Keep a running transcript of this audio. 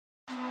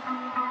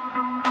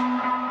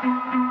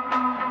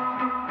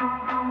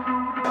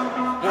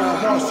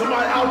No,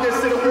 somebody out there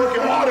sitting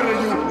working harder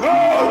than you.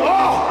 Somebody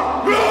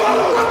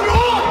working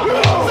hard!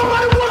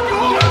 Somebody working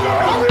hard!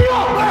 Hurry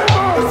up!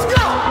 Let's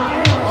go!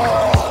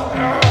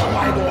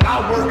 Somebody gonna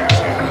outwork you.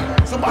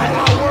 Somebody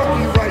outworking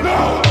you right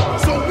now.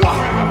 So what?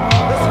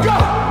 Let's go!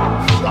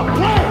 Stop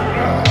playing!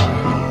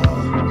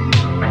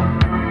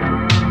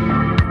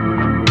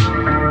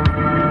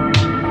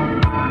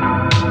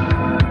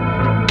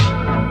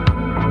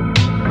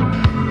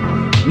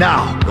 Now,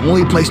 the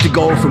only place to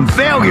go from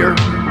failure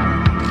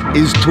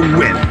is to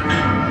win.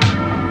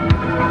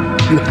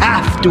 You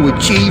have to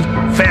achieve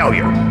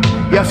failure.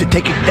 You have to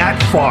take it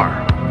that far.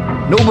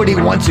 Nobody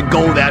wants to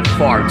go that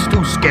far. It's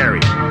too scary.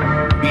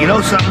 But you know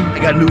something? I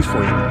got news for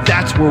you.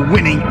 That's where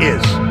winning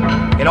is.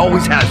 It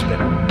always has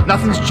been.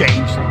 Nothing's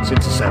changed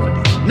since the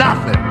 70s.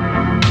 Nothing.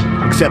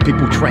 Except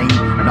people train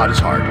not as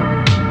hard.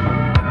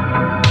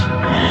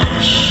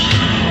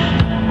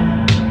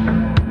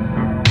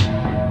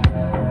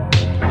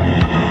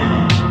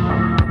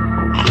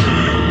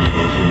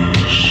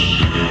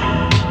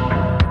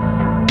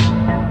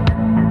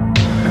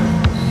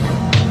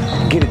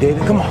 Get it,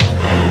 David, come on.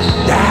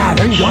 Ah,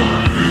 there you go.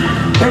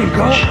 There you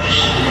go.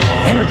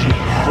 Energy,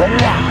 let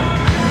it out.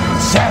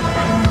 7,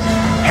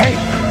 8,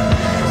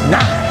 9,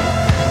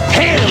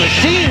 10. A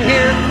machine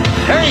here.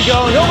 There you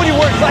go. Nobody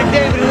works like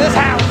David in this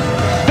house.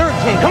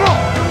 13, come on.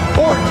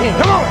 14,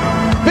 come on.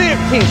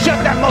 15, shut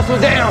that muscle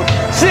down.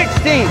 16,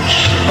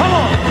 come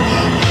on.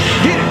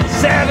 Get it.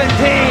 17.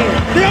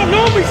 They don't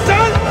know me,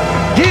 son.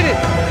 Get it.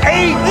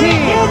 18. They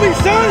don't know me,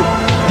 son.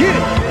 Get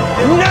it.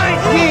 19.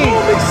 They don't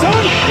know me,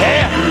 son.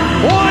 Yeah.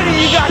 20,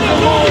 you got some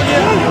more.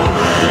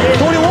 Yeah.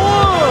 21.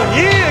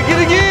 Yeah,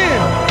 get it again.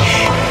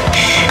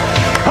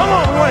 Come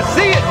on, we want to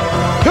see it.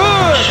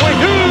 Good.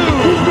 22.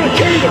 Who's gonna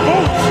carry the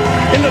boats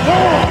and the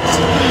logs?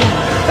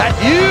 That's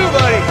you,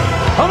 buddy.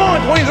 Come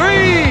on,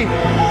 23.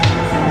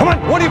 Come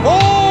on,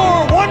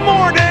 24. One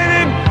more,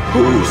 David.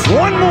 Who's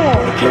one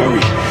more? gonna carry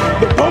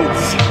the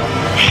boats?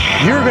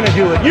 You're gonna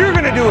do it. You're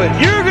gonna do it.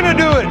 You're gonna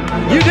do it.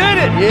 You did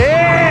it.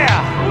 Yeah.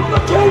 Who's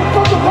gonna carry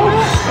the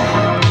boats?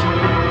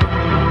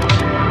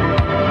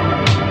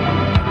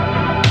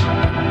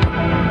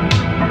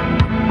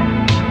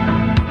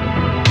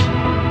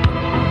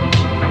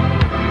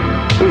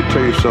 Let me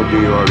tell you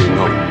something you already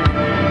know.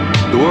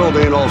 The world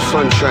ain't all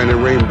sunshine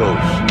and rainbows.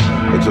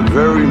 It's a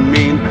very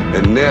mean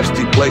and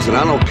nasty place, and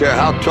I don't care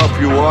how tough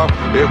you are,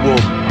 it will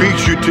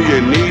beat you to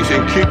your knees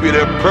and keep you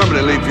there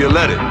permanently if you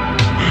let it.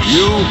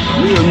 You,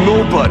 me, or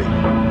nobody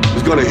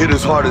is gonna hit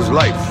as hard as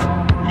life.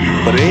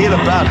 But it ain't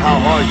about how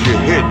hard you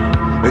hit.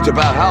 It's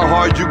about how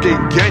hard you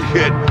can get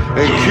hit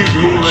and keep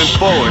moving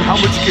forward. How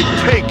much you can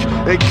take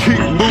and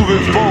keep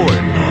moving forward.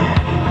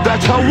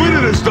 That's how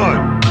winning is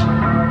done.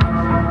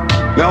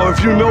 Now, if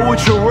you know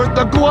what you're worth,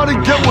 now go out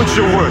and get what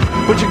you're worth.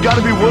 But you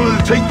gotta be willing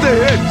to take the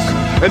hits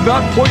and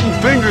not pointing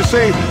fingers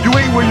saying you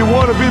ain't where you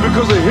wanna be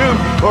because of him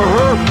or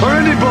her or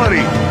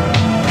anybody.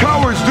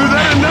 Cowards do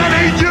that, and that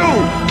ain't you.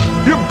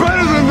 You're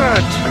better than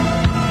that.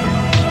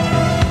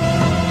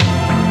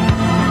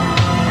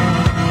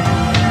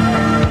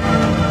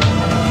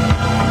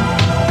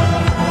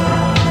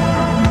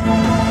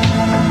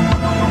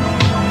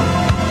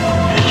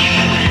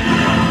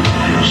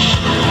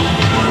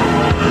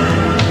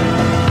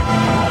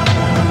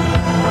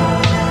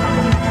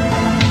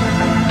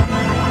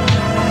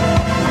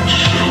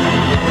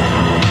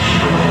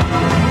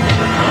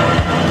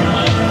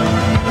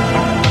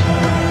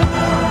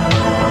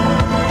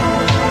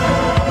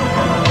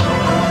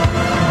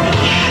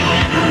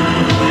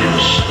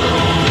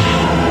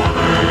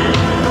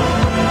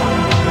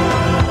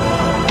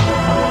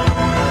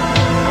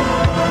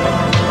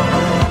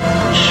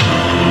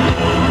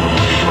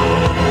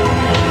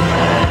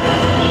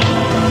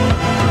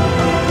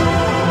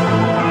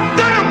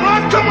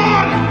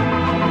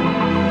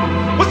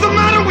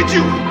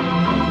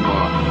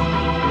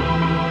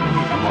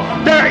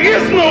 There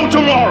is no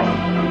tomorrow.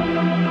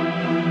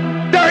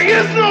 There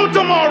is no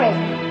tomorrow.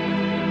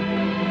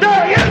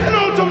 There is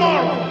no tomorrow.